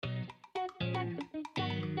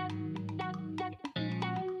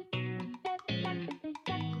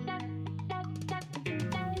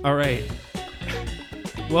All right.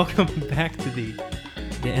 Welcome back to the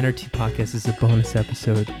NRT podcast. This is a bonus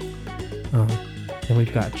episode. And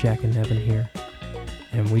we've got Jack and Evan here.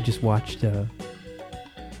 And we just watched a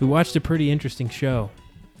pretty interesting show.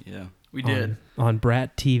 Yeah, we did. On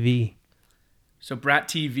Brat TV. So Brat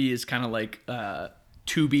TV is kind of like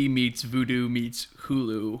Tubi meets Vudu meets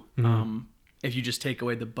Hulu. If you just take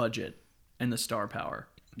away the budget and the star power.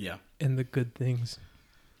 Yeah. And the good things.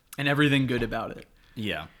 And everything good about it.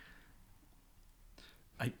 Yeah.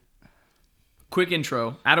 Quick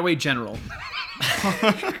intro. Attaway General.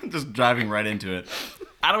 Just driving right into it.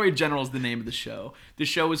 Attaway General is the name of the show. The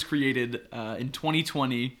show was created in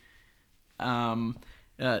 2020.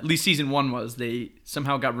 At least season 1 was. They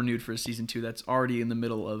somehow got renewed for a season 2 that's already in the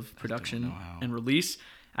middle of production and release.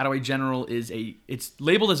 Attaway General it's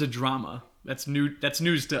labeled as a drama. That's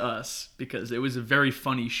news to us because it was a very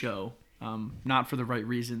funny show. Not for the right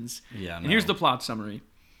reasons. Yeah. And here's the plot summary.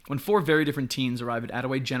 When 4 very different teens arrive at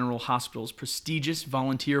Attaway General Hospital's prestigious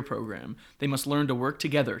volunteer program, they must learn to work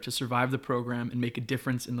together to survive the program and make a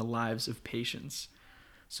difference in the lives of patients.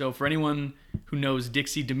 So for anyone who knows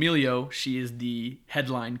Dixie D'Amelio, she is the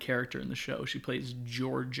headline character in the show. She plays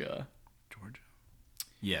Georgia.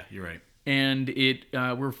 Yeah, you're right. And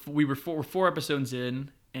we're 4 episodes in,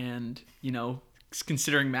 and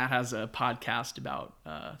considering Matt has a podcast about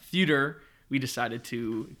theater, we decided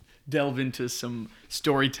to delve into some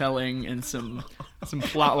storytelling and some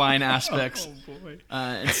plotline aspects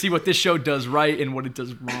and see what this show does right and what it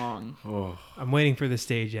does wrong. I'm waiting for the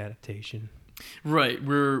stage adaptation. Right,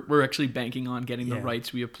 we're actually banking on getting the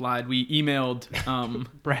rights. We applied. We emailed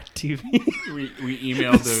Brat TV. we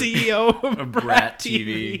emailed the CEO of Brat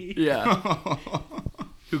TV. Yeah,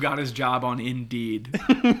 who got his job on Indeed.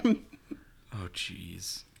 Oh,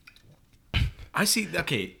 jeez. I see.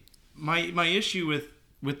 Okay, my issue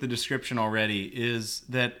with the description already is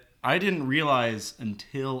that I didn't realize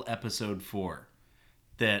until episode 4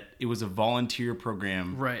 that it was a volunteer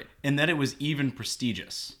program, right? And that it was even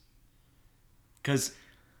prestigious. Because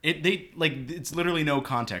it's literally no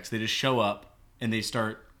context. They just show up and they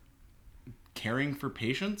start caring for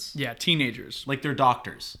patients. Yeah, teenagers. Like they're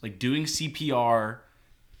doctors, like doing CPR,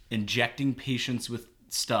 injecting patients with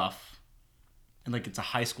stuff, and like it's a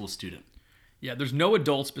high school student. Yeah, there's no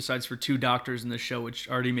adults besides for 2 doctors in the show, which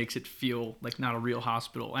already makes it feel like not a real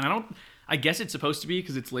hospital. And I guess it's supposed to be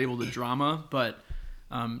because it's labeled a drama, but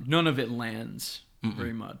none of it lands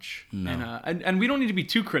very much. No. And we don't need to be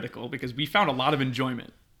too critical because we found a lot of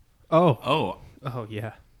enjoyment. Oh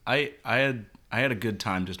yeah. I had a good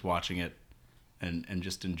time just watching it and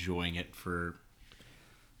just enjoying it for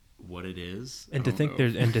what it is. And to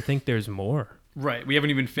think there's more. Right, we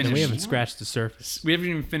haven't even finished. And we haven't scratched the surface. We haven't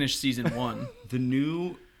even finished season 1. The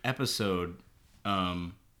new episode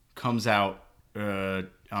comes out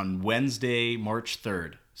on Wednesday, March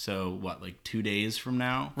 3rd. So what, like 2 days from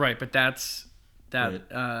now? Right, but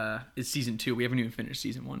is season 2. We haven't even finished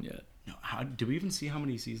season 1 yet. No, do we even see how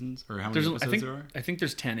many seasons or how many episodes there are? I think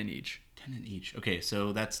there's 10 in each. 10 in each. Okay,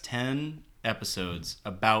 so that's 10 episodes,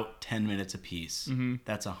 about 10 minutes apiece. Mm-hmm.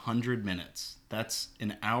 That's 100 minutes. That's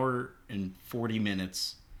an hour and 40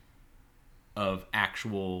 minutes of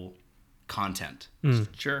actual content.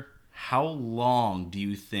 Sure. How long do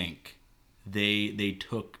you think they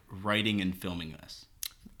took writing and filming this?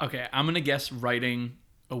 Okay, I'm going to guess writing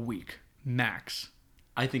a week, max.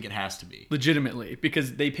 I think it has to be. Legitimately,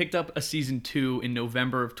 because they picked up a season 2 in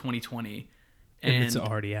November of 2020. And it's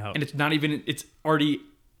already out. And it's already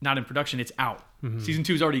not in production, it's out. Mm-hmm. Season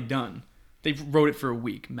 2 is already done. They wrote it for a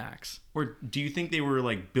week, max. Or do you think they were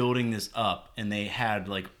like building this up and they had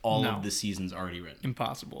like all of the seasons already written?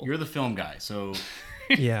 Impossible. You're the film guy, so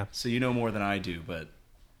yeah. So you know more than I do, but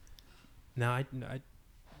no, I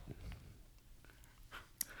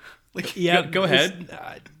like yeah. Go ahead.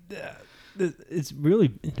 It's really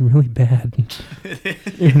bad.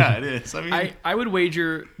 Yeah, it is. I mean, I would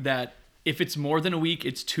wager that if it's more than a week,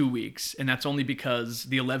 it's 2 weeks, and that's only because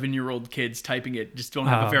the 11-year-old kids typing it just don't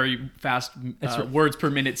have a very fast words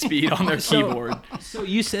per minute speed on their keyboard. So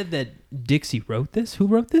you said that Dixie wrote this? Who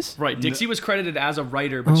wrote this? Right, Dixie was credited as a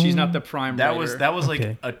writer, but she's not the prime writer. That was like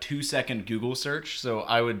a 2-second Google search, so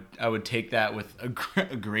I would take that with a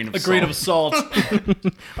grain of salt. A grain of salt.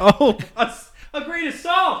 A grain of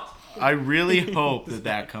salt. I really hope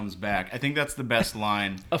that comes back. I think that's the best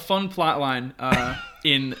line. A fun plot line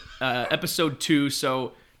in episode 2.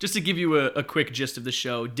 So just to give you a quick gist of the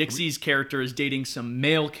show, Dixie's character is dating some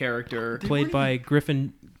male character. Played by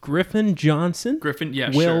Griffin Johnson. Griffin, yeah,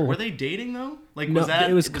 Will. sure. Were they dating, though? Like, No, was that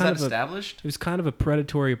it was was kind that of a- established? It was kind of a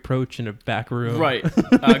predatory approach in a back room. Right.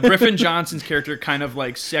 Griffin Johnson's character kind of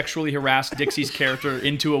like sexually harassed Dixie's character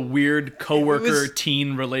into a weird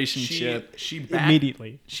coworker-teen relationship.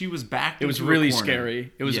 Immediately. She was backed. It was into a really corner.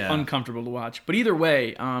 scary. It was Yeah. uncomfortable to watch. But either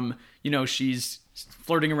way, she's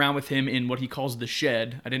flirting around with him in what he calls the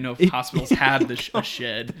shed. I didn't know if hospitals had a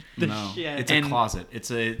shed. No, shed. it's a closet.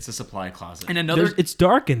 It's a supply closet. And another, It's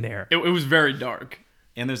dark in there. it was very dark.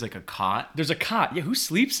 And there's like a cot. There's a cot. Yeah, who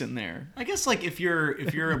sleeps in there? I guess like if you're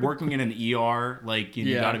working in an ER, like you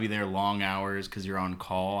Yeah. got to be there long hours because you're on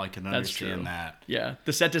call. I can That's understand true. that. Yeah,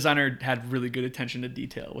 the set designer had really good attention to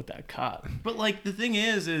detail with that cot. But like the thing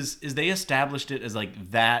is they established it as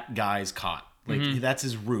like that guy's cot. Like that's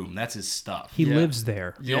his room. That's his stuff. He Yeah. lives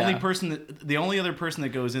there. The only other person that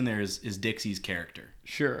goes in there is Dixie's character.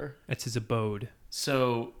 Sure. That's his abode.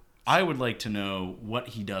 So I would like to know what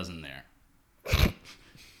he does in there.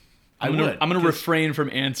 I'm gonna refrain from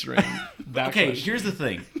answering that Okay, question. here's the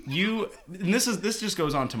thing. And this just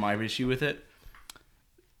goes on to my issue with it.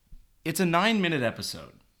 It's a 9-minute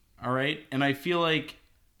episode, all right? And I feel like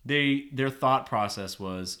their thought process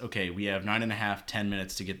was, okay, we have 9.5, 10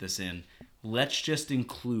 minutes to get this in. Let's just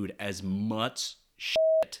include as much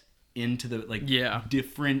shit into the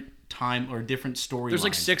different time or different storylines. There's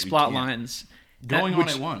like 6 plot lines going on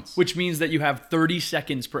at once, which means that you have 30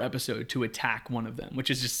 seconds per episode to attack one of them, which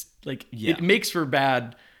is just like it makes for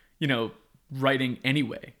bad, writing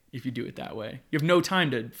anyway. If you do it that way, you have no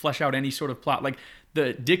time to flesh out any sort of plot. Like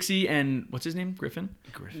the Dixie and what's his name, Griffin.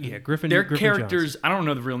 Yeah, Griffin. Their Griffin characters. Jones. I don't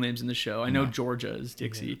know the real names in the show. I know Georgia is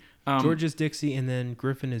Dixie. Georgia's Dixie, and then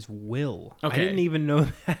Griffin is Will. Okay. I didn't even know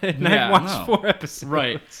that. And Yeah, I watched 4 episodes.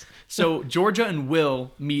 Right. So Georgia and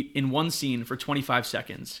Will meet in one scene for 25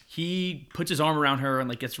 seconds. He puts his arm around her and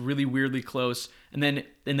like gets really weirdly close. And then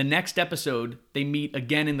in the next episode, they meet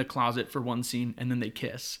again in the closet for one scene, and then they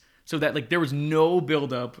kiss. So that like there was no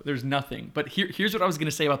buildup. There's nothing. But here's what I was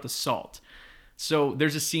gonna say about the salt. So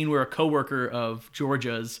there's a scene where a coworker of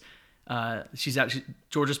Georgia's,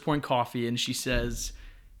 Georgia's pouring coffee, and she says,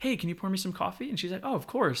 "Hey, can you pour me some coffee?" And she's like, "Oh, of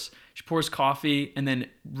course." She pours coffee, and then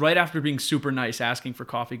right after being super nice, asking for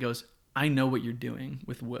coffee, goes, "I know what you're doing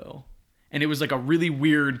with Will." And it was like a really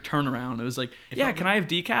weird turnaround. It was like, "Yeah, can I have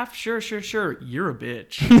decaf? Sure. You're a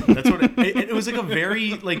bitch." That's what it was like a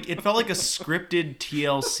very like it felt like a scripted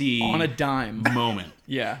TLC On a dime. moment.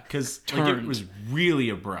 Yeah. Because like, it was really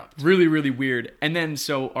abrupt. Really, really weird. And then,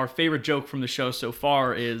 so our favorite joke from the show so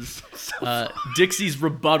far is Dixie's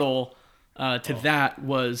rebuttal to that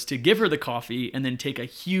was to give her the coffee and then take a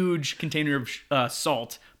huge container of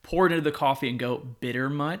salt, pour it into the coffee, and go, "Bitter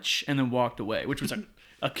much?" and then walked away, which was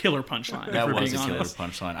a killer punchline. That if we're was a being killer honest.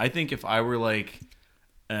 punchline. I think if I were like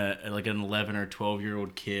an 11 or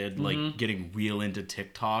 12-year-old kid, like getting real into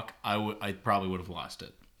TikTok, I probably would have lost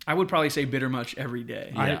it. I would probably say "bitter much" every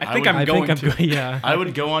day. Yeah, I think I'm going to. Yeah. I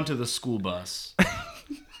would go onto the school bus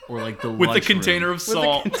or like the With the lunchroom. container of With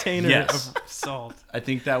salt. a container Yes. of salt. I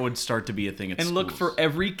think that would start to be a thing at And look schools. for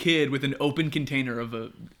every kid with an open container of a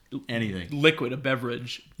anything. liquid, a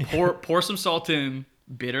beverage. Pour some salt in.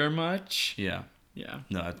 Bitter much? Yeah. Yeah.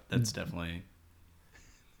 No, that's definitely.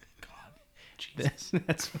 God, Jesus.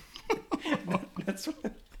 That's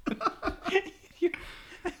what.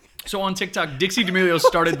 So on TikTok, Dixie D'Amelio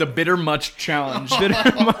started the Bitter Much challenge. Bitter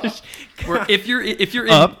much. Where if you're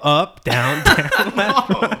in Up, down, left,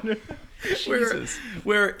 right.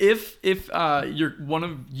 where if you're one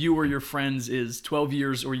of you or your friends is 12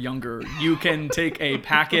 years or younger, you can take a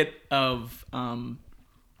packet of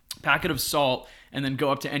salt and then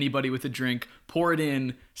go up to anybody with a drink, pour it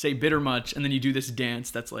in, say "bitter much," and then you do this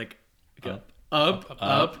dance that's like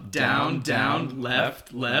up, down,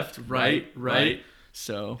 left, right.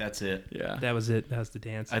 So That's it. yeah. That was it. That was the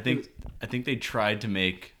dance. I think they tried to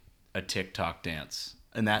make a TikTok dance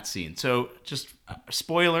in that scene. So just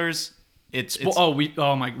spoilers. It's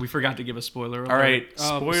We forgot to give a spoiler. all right.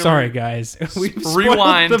 Oh, Spoiler. sorry, guys. We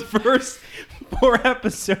Rewind. the first 4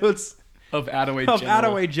 episodes of Attaway of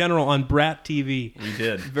General. Attaway General on Brat TV. We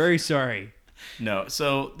did. Very sorry. No.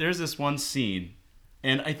 So there's this one scene,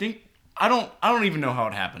 and I don't even know how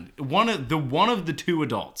it happened. One of the 2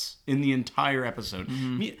 adults in the entire episode.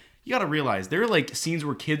 You got to realize there are like scenes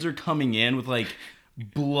where kids are coming in with like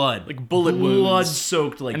blood, Like bullet wounds. blood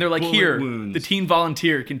soaked, like And they're like, bullet "Here, wounds. the teen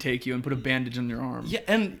volunteer can take you and put a bandage on your arm." Yeah,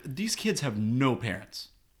 and these kids have no parents.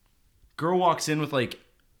 Girl walks in with like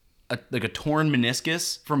a torn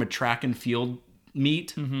meniscus from a track and field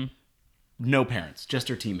meet. Mm-hmm. No parents, just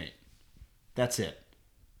her teammate. That's it.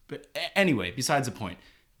 But anyway, besides the point,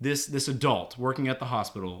 this adult working at the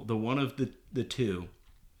hospital, the one of the 2,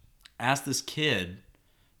 asked this kid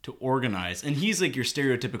to organize. And he's like your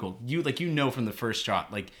stereotypical, from the first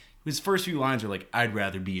shot, like his first few lines are like, I'd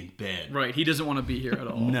rather be in bed. Right. He doesn't want to be here at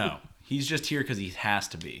all. No, he's just here because he has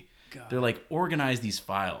to be. God. They're like, organize these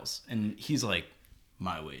files. And he's like,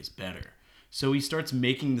 my way is better. So he starts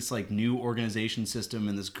making this like new organization system,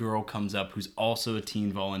 and this girl comes up who's also a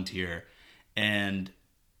teen volunteer, and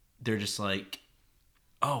they're just like,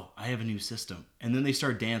 oh, I have a new system. And then they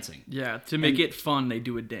start dancing. Yeah, to make it fun, they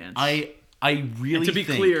do a dance. I really and to be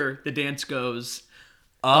think clear, the dance goes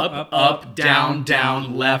up, down,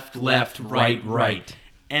 left, right.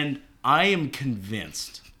 And I'm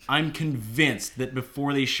convinced that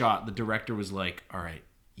before they shot, the director was like, all right,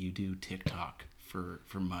 you do TikTok for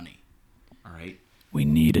money. All right? We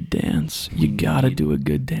need a dance. You gotta do a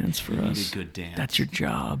good dance for us. Need a good dance. That's your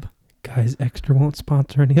job. Guys, Extra won't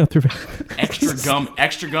sponsor any other. Extra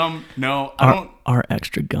gum. No, I don't. Our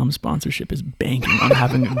Extra Gum sponsorship is banking on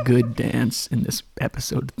having a good dance in this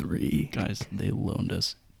episode 3. Guys, they loaned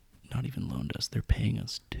us. Not even loaned us. They're paying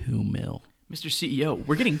us $2 million. Mr. CEO,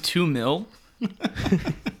 we're getting $2 million.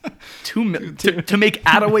 $2 million to make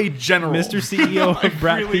Attaway General. Mr. CEO of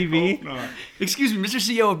Brat TV. Excuse me, Mr.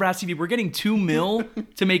 CEO of Brat TV. We're getting $2 million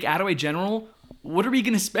to make Attaway General. What are we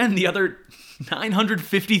going to spend the other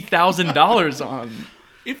 $950,000 on?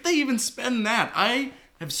 If they even spend that, I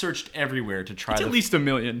have searched everywhere to try. It's at least $1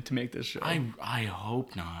 million to make this show. I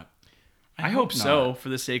hope not. I hope so, for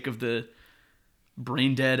the sake of the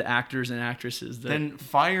brain dead actors and actresses that then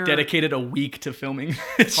dedicated a week to filming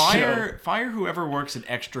this show. Fire whoever works at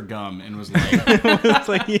Extra Gum and was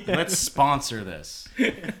like, let's sponsor this.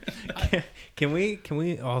 Can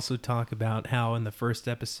we also talk about how in the first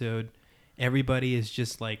episode everybody is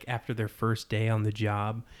just like, after their first day on the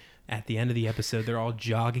job, at the end of the episode they're all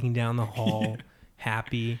jogging down the hall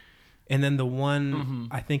happy, and then the one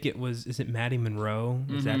I think is it Maddie Monroe,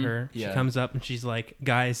 is that her? Yeah. She comes up and she's like,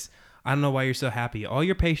 guys, I don't know why you're so happy. All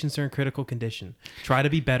your patients are in critical condition. Try to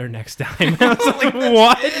be better next time. And I was like,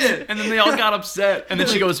 what? And then they all got upset. And then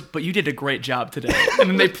she goes, but you did a great job today. And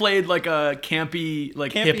then they played like a campy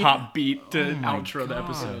hip-hop beat to outro the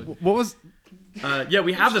episode. What was... yeah,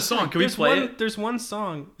 we have the song. Can we play it? There's one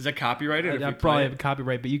song. Is that copyrighted? I probably have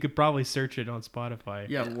copyright, but you could probably search it on Spotify.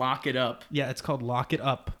 Yeah, Lock It Up. Yeah, it's called Lock It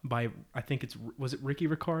Up by, I think was it Ricky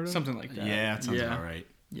Ricardo? Something like that. Yeah, that sounds about right.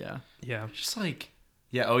 Yeah. Yeah. Just like...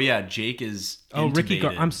 Yeah, oh yeah, Jake is Ricky.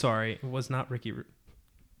 intubated. I'm sorry, it was not Ricky.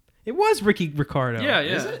 It was Ricky Ricardo. Yeah.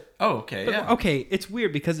 Is it? Oh, okay, But, yeah. okay, it's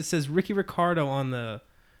weird because it says Ricky Ricardo on the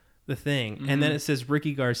thing, and then it says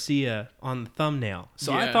Ricky Garcia on the thumbnail.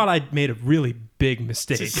 So I thought I'd made a really big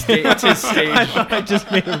mistake. It's his stage. I thought I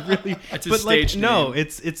just made a really... It's his stage name. No,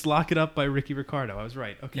 it's Lock It Up by Ricky Ricardo. I was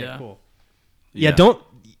right. Okay, cool. Yeah. Yeah, don't...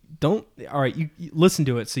 All right, you listen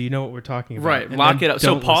to it so you know what we're talking about. Right, Lock It Up.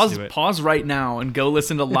 So pause right now and go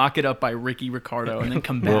listen to Lock It Up by Ricky Ricardo, and then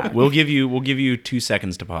come back. We'll give you 2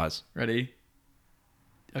 seconds to pause. Ready?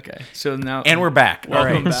 Okay. So now, and we're back. All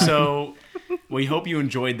Welcome right. back. So we hope you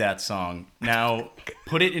enjoyed that song. Now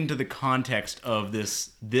put it into the context of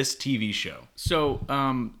this TV show. So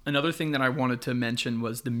another thing that I wanted to mention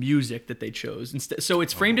was the music that they chose. So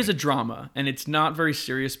it's framed as a drama, and it's not very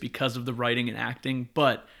serious because of the writing and acting,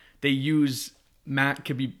 but they use, Matt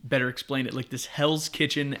could be better explain it, like this Hell's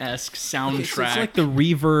Kitchen-esque soundtrack. It's like the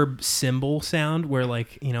reverb cymbal sound where,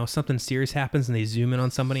 like, you know, something serious happens and they zoom in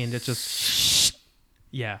on somebody and it's just...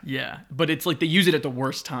 Yeah. Yeah, but it's like they use it at the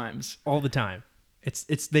worst times. All the time.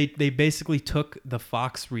 They basically took the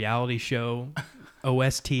Fox reality show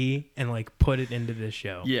OST and like put it into this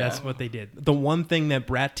show. Yeah. That's what they did. The one thing that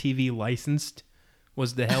Brat TV licensed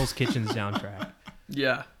was the Hell's Kitchen soundtrack.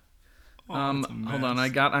 Yeah. Hold on, I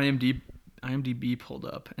got IMDb pulled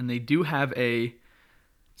up, and they do have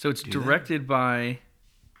so it's directed by,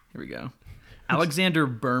 here we go, Alexander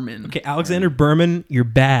Berman. Okay, Alexander Berman, you're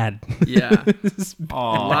bad. Yeah. A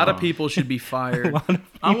lot of people should be fired.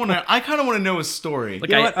 I kind of want to know his story.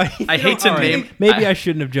 Like, I hate to name... Maybe I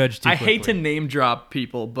shouldn't have judged too quickly. I hate to name drop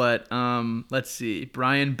people, but let's see.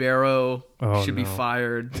 Brian Barrow should be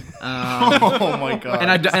fired. Oh my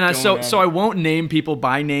god! So I won't name people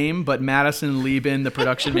by name, but Madison Lieben, the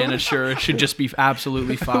production manager, should just be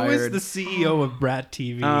absolutely fired. Who is the CEO of Brat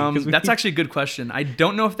TV? That's actually a good question. I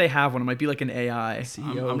don't know if they have one. It might be like an AI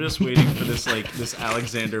CEO. I'm just waiting for this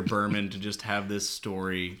Alexander Berman to just have this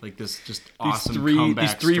story, like this just awesome comeback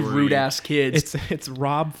these three story. rude ass kids. It's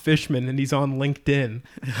Rob Fishman, and he's on LinkedIn.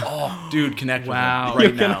 Oh, dude, connect with him Wow.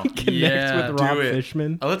 right now. Connect with Rob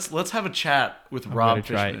Fishman. Let's have a chat chat with I'm Rob gonna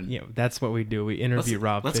try Fishman. it. Yeah, that's what we do. We interview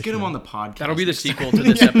Rob. Let's get Fishman. him on the podcast. That'll be the next time. sequel to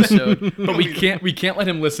this episode. But we can't let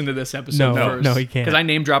him listen to this episode first. No, he can't. Because I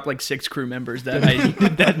name dropped like 6 crew members that I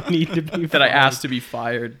that need to be that I fired. asked to be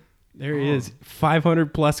fired. There he is.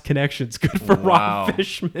 500 plus connections. Good for Wow. Rob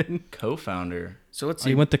Fishman. Co-founder. So let's Oh, see.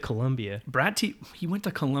 he went to Columbia. He went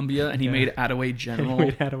to Columbia and he Yeah. made Attaway General.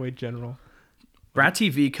 Wait, Attaway General. Brat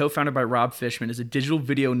TV, co-founded by Rob Fishman, is a digital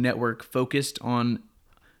video network focused on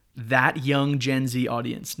that young Gen Z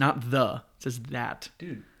audience. Not the. It says that.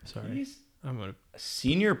 Dude, Sorry. he's I'm gonna. a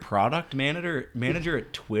senior product manager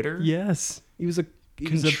at Twitter. Yes, he was a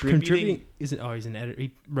Contributing- He's an editor.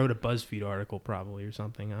 He wrote a BuzzFeed article probably or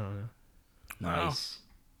something. I don't know. Nice.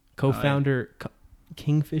 Co-founder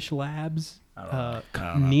Kingfish Labs. I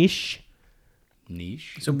don't know. Niche.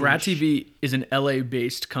 Niche. So Brat TV is an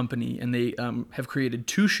LA-based company, and they have created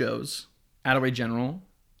 2 shows, Attaway General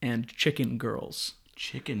and Chicken Girls.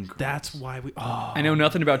 Chicken Girls. That's why we. Oh, I know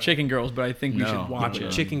nothing about Chicken Girls, but I think we No. should watch Yeah,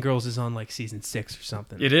 it. Chicken Girls is on like season 6 or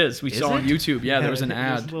something. It is. We Is saw on it? YouTube. Yeah, there was an there's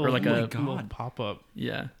ad little- or like oh my a little pop-up.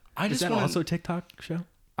 yeah. I Is just that want also a TikTok show?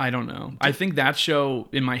 I don't know. I think that show,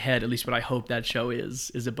 in my head, at least what I hope that show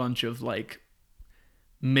is a bunch of like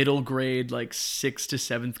middle grade, like 6th to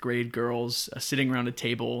 7th grade girls sitting around a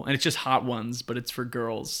table, and it's just Hot Ones, but it's for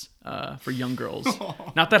girls, for young girls.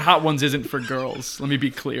 Not that Hot Ones isn't for girls. Let me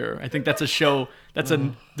be clear. I think that's a show.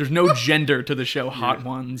 There's no gender to the show Hot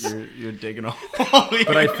Ones. You're digging a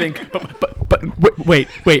But I think, but wait.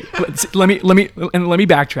 Let me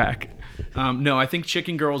backtrack. No, I think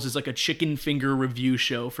Chicken Girls is like a chicken finger review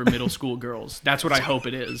show for middle school girls. That's what I hope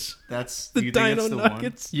it is. That's The you think Dino that's the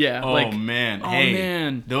Nuggets. Yeah. one? like, Man. oh, Hey,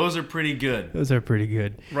 man. those are pretty good. Those are pretty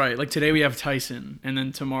good. Right. Like today we have Tyson, and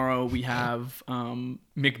then tomorrow we have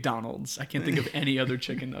McDonald's. I can't think of any other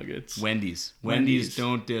chicken nuggets. Wendy's. Wendy's.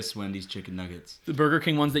 Don't diss Wendy's chicken nuggets. The Burger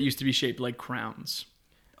King ones that used to be shaped like crowns.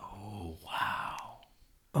 Oh wow.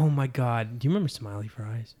 Oh my God! Do you remember Smiley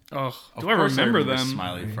Fries? Oh, Of do I course remember them?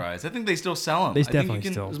 Smiley fries. I think they still sell them. They I think definitely you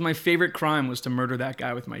can, still. It was my favorite crime was to murder that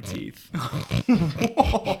guy with my teeth.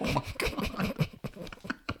 Oh my god.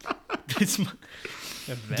 It's my-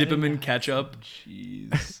 dip him in ketchup.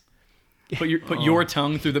 Jeez. Put your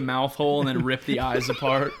tongue through the mouth hole and then rip the eyes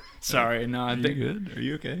apart. Sorry, no, I think good? Are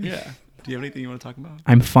you okay? yeah. Do you have anything you want to talk about?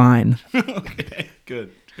 I'm fine. Okay.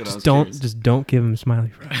 Good. I was curious. Just don't give him Smiley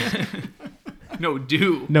Fries. No,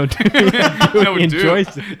 do. No, dude, No, he do.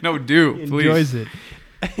 enjoys it. No, do. He Please. enjoys it.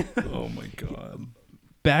 Oh my god.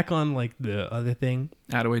 Back on like the other thing.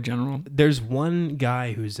 Attaway General. There's one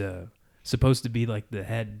guy who's supposed to be like the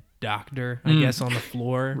head doctor, I guess, on the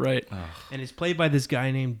floor, Right. and it's played by this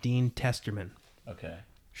guy named Dean Testerman. Okay.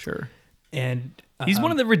 Sure. And He's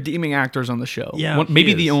one of the redeeming actors on the show. Yeah, he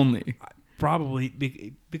maybe is. the only.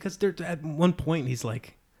 probably because they're at one point he's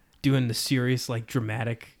like doing the serious like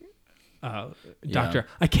dramatic doctor.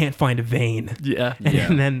 I can't find a vein. Yeah.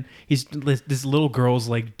 And then this little girl's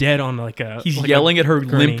like dead on like a. He's like yelling a at her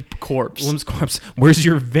gurney. limp corpse. Limb's corpse. Where's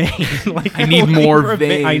your vein? Like I need looking more for a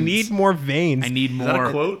vein. I veins. need more veins. I need Is more. that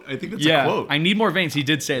a quote? I think that's Yeah. a quote. I need more veins. He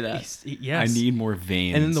did say that. Yes. I need more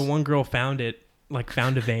veins. And then the one girl found it, like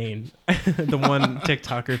found a vein. The one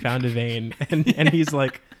TikToker found a vein, and he's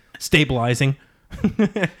like stabilizing.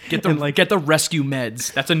 Get the And, like- get the rescue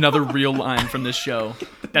meds. That's another real line from this show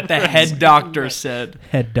that the head doctor said.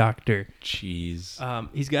 Head doctor. cheese.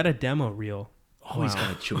 He's got a demo reel. Oh, he's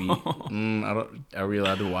got a chewy. I don't. Are we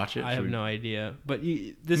allowed to watch it? I have Should we- no idea, but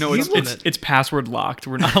this No, he's it's password locked.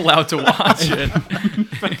 We're not allowed to watch it.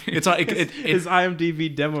 It's on. his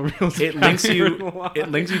IMDb demo reel. It links you. It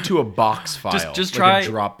links you to a box file. Just like try- a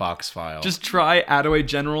Dropbox file. Just try Attaway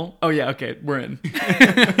General. Oh yeah, okay, we're in.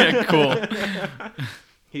 Yeah, cool.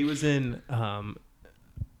 He was in.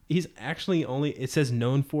 He's actually only. It says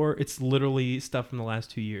known for. It's literally stuff from the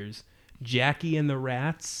last 2 years. Jackie and the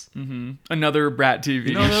Rats. Another Brat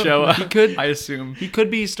TV No, show. he could- I assume. he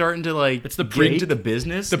could be starting to like. It's the get pre- into the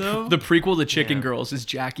business though. The prequel to Chicken Yeah. Girls is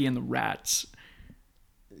Jackie and the Rats.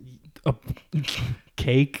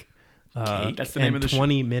 Cake. That's the name of the show.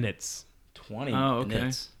 20 minutes. 20 Oh, okay.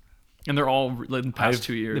 minutes. And they're all in the past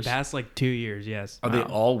 2 The years. past like 2 years, yes. Are they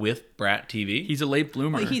all with Brat TV? He's a late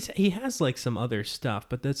bloomer. Well, he has like some other stuff,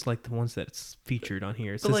 but that's like the ones that's featured on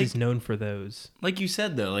here. It But, says like- he's known for those. like you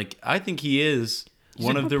said though. Like I think he is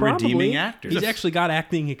one Yeah, of the probably. redeeming actors. He's actually got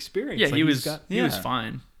acting experience. yeah, Like, he he's was got- he was yeah.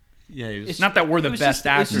 fine. yeah, he was. It's not that we're the it was best just-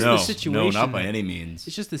 it's actors. just no, the situation not by that- any means.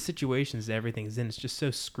 It's just the situations that everything's in. It's just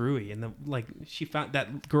so screwy. And she found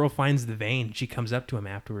that girl finds the vein. She comes up to him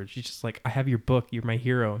afterwards. She's just like, "I have your book. You're my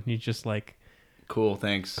hero." And he's just like, Cool,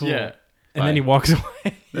 thanks. "Cool." Yeah. And then he walks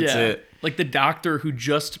away. That's it. Like the doctor who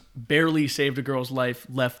just barely saved a girl's life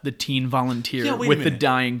left the teen volunteer Yeah, wait a with the minute.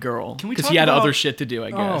 dying girl Can we because talk he had about- other shit to do,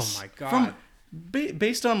 I Oh guess. my god. From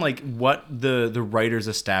based on like what the writers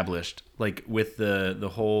established, like with the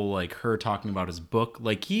whole like her talking about his book,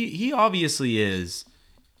 like he obviously is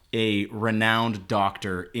a renowned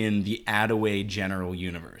doctor in the Attaway general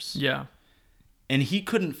universe, Yeah. and he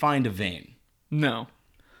couldn't find a vein. No.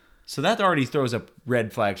 So that already throws up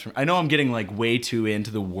red flags. From I know I'm getting like way too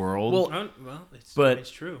into the world. Well, But-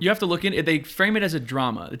 it's true. You have to look in it. They frame it as a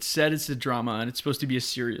drama. It said it's a drama, and it's supposed to be a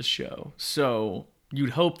serious show. So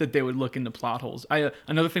you'd hope that they would look into plot holes.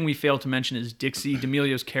 Another thing we failed to mention is Dixie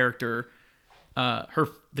D'Amelio's character.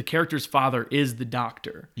 The character's father is the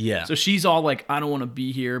doctor. Yeah. So she's all like, I don't want to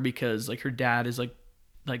be here because like her dad is like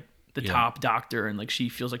the top doctor, and like she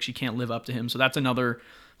feels like she can't live up to him. So that's another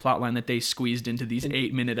plot line that they squeezed into these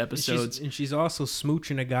 8-minute episodes. And she's also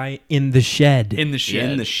smooching a guy in the shed. In the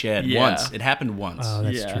shed. in the shed Yeah. once. It happened once. Oh,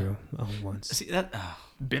 that's Yeah. true. Oh, once. See that?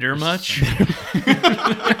 Bitter much?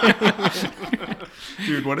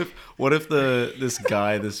 Dude, what if this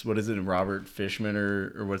guy, what is it, Robert Fishman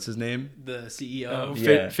or what's his name? The CEO.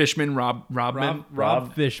 Yeah. Fishman, Robman.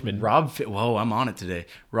 Rob Fishman. Whoa, I'm on it today.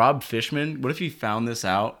 Rob Fishman. What if he found this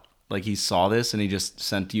out? Like he saw this and he just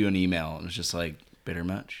sent you an email and was just like, bitter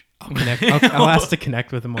much? I'll ask to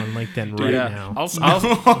connect with him on LinkedIn right now.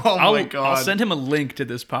 Oh my God. I'll send him a link to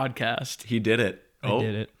this podcast. He did it. I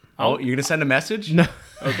did it. Oh, you're gonna send a message? No.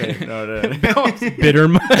 Okay. No. Bitter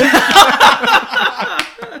much.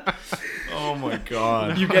 Oh my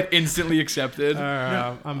God. You get instantly accepted.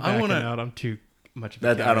 I'm backing out. I'm too much of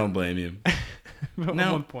a That I don't blame you. At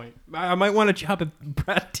No. one point. I might want a job at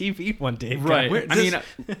Brad TV one day. Right. Where- I mean,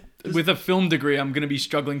 with a film degree, I'm going to be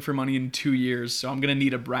struggling for money in 2 years, so I'm going to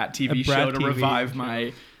need a Brat TV Brat show to TV revive show.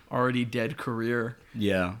 my already dead career.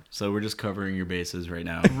 Yeah. So we're just covering your bases right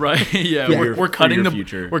now. Right? Yeah. For We're cutting your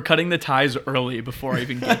future. we're cutting the ties early before I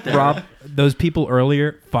even get there. Rob, those people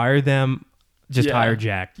earlier, fire them. Just Yeah. hire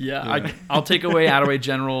Jack. Yeah, I'll take away Attaway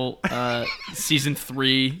General season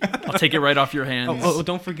 3. I'll take it right off your hands. Oh,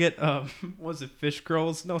 don't forget. What was it Fish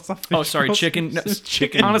Girls? No, it's not Fish Oh, sorry, Girls. Chicken. No,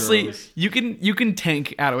 Chicken Honestly, Girls. you can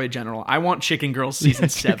tank Attaway General. I want Chicken Girls season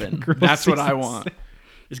 7. Girls That's what I season want.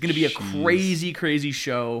 It's gonna be a crazy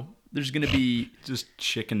show. There's gonna be Just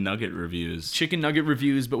chicken nugget reviews. chicken nugget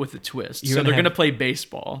reviews, but with a twist. You're So they're gonna gonna have- play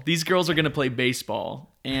baseball. These girls are gonna play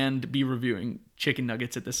baseball and be reviewing chicken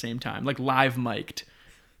nuggets at the same time, like live mic'd.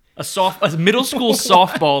 A middle school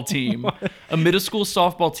softball team,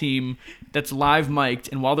 that's live mic'd,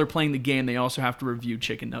 and while they're playing the game, they also have to review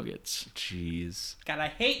chicken nuggets. Jeez. God, I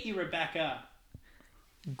hate you, Rebecca.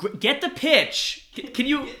 Get the pitch. Can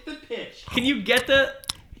you Hit the pitch. Can you get the?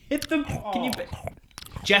 Hit the. Can you?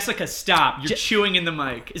 Jessica, stop! You're chewing in the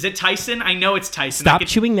mic. Is it Tyson? I know it's Tyson. Stop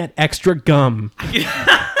chewing that extra gum.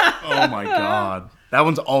 Oh my God. That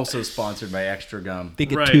one's also sponsored by Extra Gum. They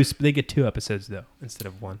get Right. two. They get 2 episodes though instead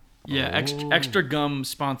of 1. Yeah, Extra Gum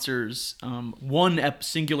sponsors one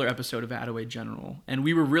singular episode of Attaway General, and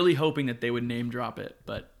we were really hoping that they would name drop it,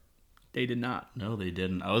 but they did not. No, they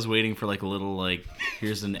didn't. I was waiting for like a little like,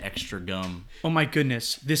 here's an Extra Gum. Oh my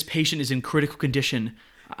goodness, this patient is in critical condition,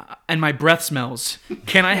 and my breath smells.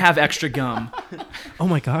 Can I have Extra Gum? Oh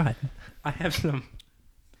my God, I have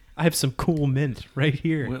some cool mint right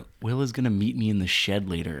here. Will is gonna meet me in the shed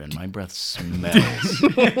later, and my breath smells.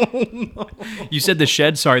 You said the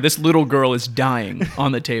shed? Sorry, this little girl is dying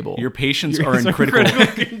on the table. Your patients are in critical.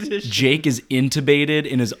 Jake is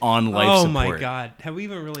intubated and is on life Oh support. my God, have we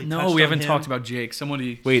even really? No, touched we on haven't him? talked about Jake.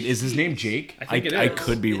 Somebody. Wait, is his name Jake? I think it I is.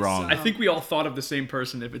 could be wrong. I think we all thought of the same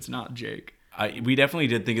person if it's not Jake. We definitely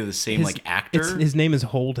did think of the same like actor. His name is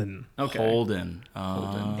Holden. Okay. Holden.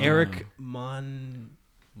 Eric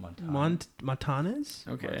Montañez. Montañez.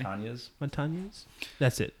 Okay. Montañez.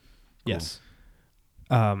 That's it. Yes.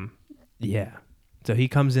 Yeah. So he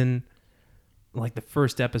comes in like the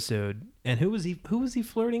first episode, and who was he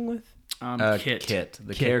flirting with? Kit. Kit.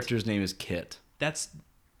 The Kit. character's name is Kit. That's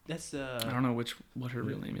I don't know what her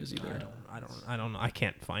real name is either. I don't know. I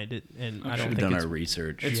can't find it, and I Should don't have think done it's our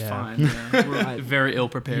research. It's Yeah. fine. Yeah. We're very ill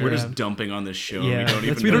prepared. We're just dumping on this show. Yeah, we don't even.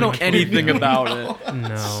 that's we don't know much anything more. about it.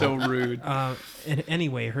 no. So rude. And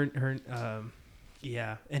anyway, her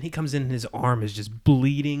yeah, and he comes in and his arm is just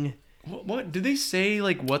bleeding. What did they say?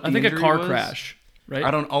 Like what? The I think a injury car was? crash. Right.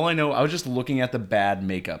 I don't. All I know, I was just looking at the bad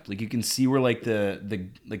makeup. Like you can see where like the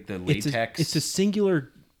latex. It's a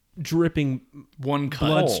singular dripping One cut.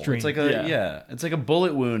 bloodstream. It's like it's like a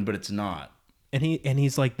bullet wound, but it's not. and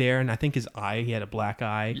he's like there, and I think his eye, he had a black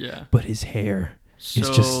eye. Yeah. But his hair is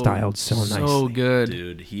just styled so nicely. So good.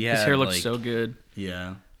 Dude, he had His hair looks like, so good.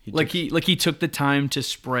 Yeah. He took the time to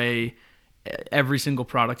spray every single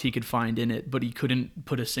product he could find in it, but he couldn't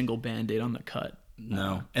put a single Band-Aid on the cut.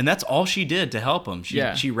 No. And that's all she did to help him.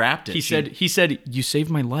 She wrapped it. He said, "You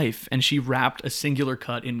saved my life," and she wrapped a singular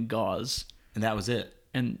cut in gauze. And that was it.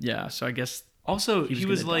 And yeah, so I guess also he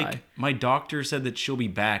was like, die. my doctor said that she'll be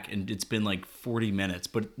back, and it's been like 40 minutes,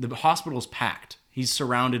 but the hospital's packed. He's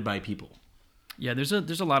surrounded by people. Yeah, there's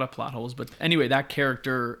a lot of plot holes, but anyway, that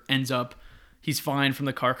character ends up, he's fine from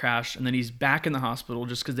the car crash, and then he's back in the hospital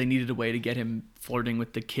just because they needed a way to get him flirting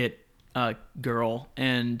with the Kit girl,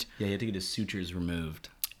 and yeah, he had to get his sutures removed.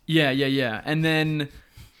 Yeah, and then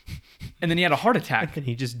he had a heart attack. And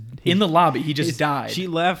in the lobby, he just died. She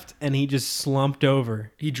left, and he just slumped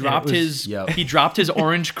over. He dropped his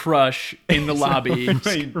Orange Crush in the lobby,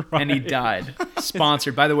 and he died.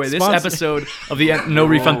 Sponsored, by the way. This episode of the No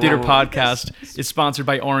Refund Theater podcast is sponsored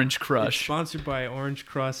by Orange Crush. It's sponsored by Orange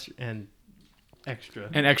Crush and Extra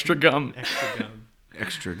Gum.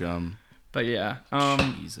 Extra gum. But yeah,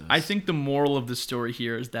 Jesus. I think the moral of the story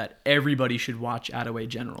here is that everybody should watch Attaway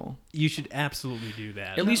General. You should absolutely do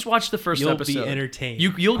that. At least watch the first episode. You'll be entertained.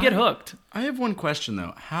 You'll get hooked. I have one question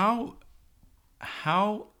though. How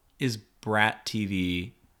is Brat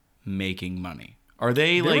TV making money? Are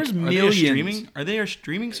they millions. Are they a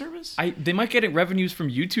streaming service? They might get revenues from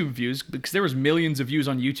YouTube views because there was millions of views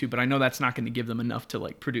on YouTube, but I know that's not going to give them enough to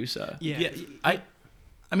like produce a. Yeah. I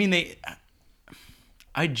mean they.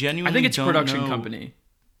 I genuinely think it's a production know. company.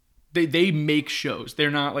 They make shows.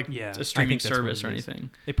 They're not like a streaming service or anything.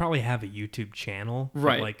 They probably have a YouTube channel,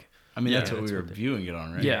 right? Like, that's what we were viewing it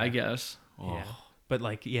on, right? Yeah, I guess. Oh. Yeah, but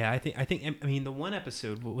like, I think. I mean, the one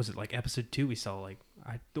episode, what was it like? Episode 2, we saw like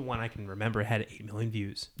the one I can remember had 8 million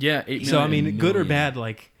views. Yeah, 8 million. So I mean, good or bad,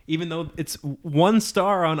 like even though it's 1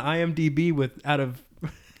 star on IMDb out of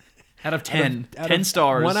 10, 10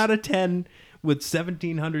 stars, 1 out of 10. With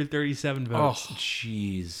 1,737 votes. Oh,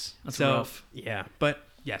 jeez. That's rough. Yeah, but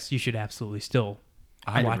yes, you should absolutely still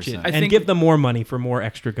watch it. I And think give them more money for more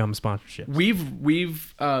Extra Gum sponsorships. We've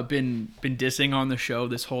been dissing on the show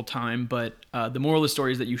this whole time, but the moral of the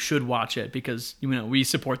story is that you should watch it because we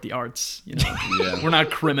support the arts. We're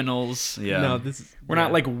not criminals. Yeah, no, we're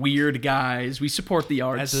not like weird guys. We support the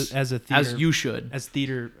arts as a theater, as you should as a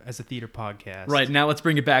theater podcast. Right now, let's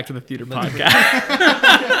bring it back to the theater podcast.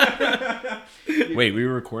 Wait, we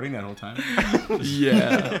were recording that whole time?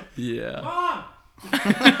 Yeah.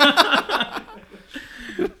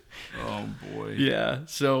 Oh boy. Yeah.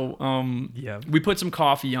 So we put some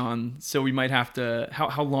coffee on, so we might have to.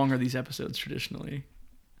 How long are these episodes traditionally?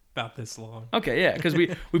 About this long. Okay, yeah, because we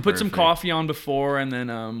put some coffee on before, and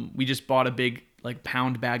then we just bought a big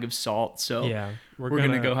pound bag of salt. So yeah, we're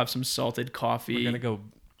gonna go have some salted coffee. We're gonna go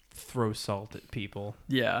throw salt at people.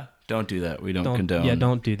 Yeah. Don't do that. We don't condone. Yeah,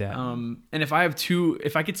 don't do that. And if I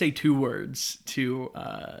could say 2 words to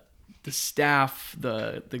the staff,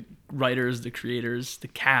 the writers, the creators, the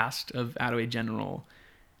cast of Attaway General,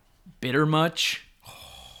 bitter much.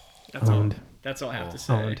 That's Owned. All I have to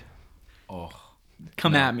say. Owned.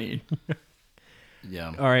 Come at me.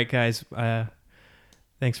 Yeah. All right, guys.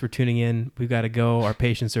 Thanks for tuning in. We've got to go. Our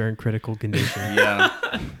patients are in critical condition. Yeah.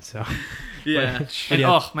 So. Yeah. And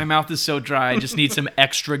my mouth is so dry. I just need some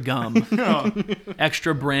extra gum.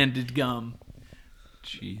 Extra branded gum.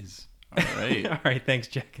 Jeez. All right. All right. Thanks,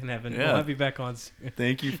 Jack and Evan. Yeah. We'll have you back on soon.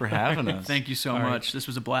 Thank you for having us. Thank you so much. This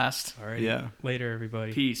was a blast. All right. Yeah. Later,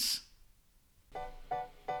 everybody. Peace.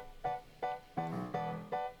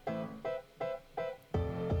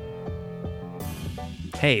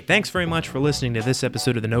 Hey, thanks very much for listening to this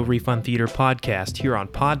episode of the No Refund Theater podcast here on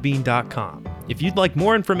podbean.com. If you'd like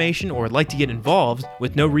more information or would like to get involved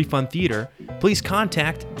with No Refund Theater, please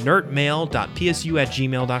contact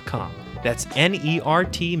nertmail.psu@gmail.com. That's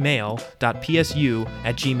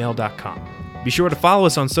nertmail.psu@gmail.com. Be sure to follow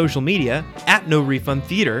us on social media at No Refund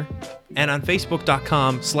Theater and on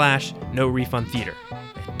facebook.com/No Refund Theater.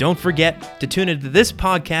 Don't forget to tune into this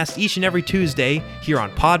podcast each and every Tuesday here on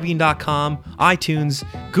podbean.com, iTunes,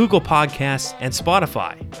 Google Podcasts, and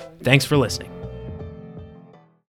Spotify. Thanks for listening.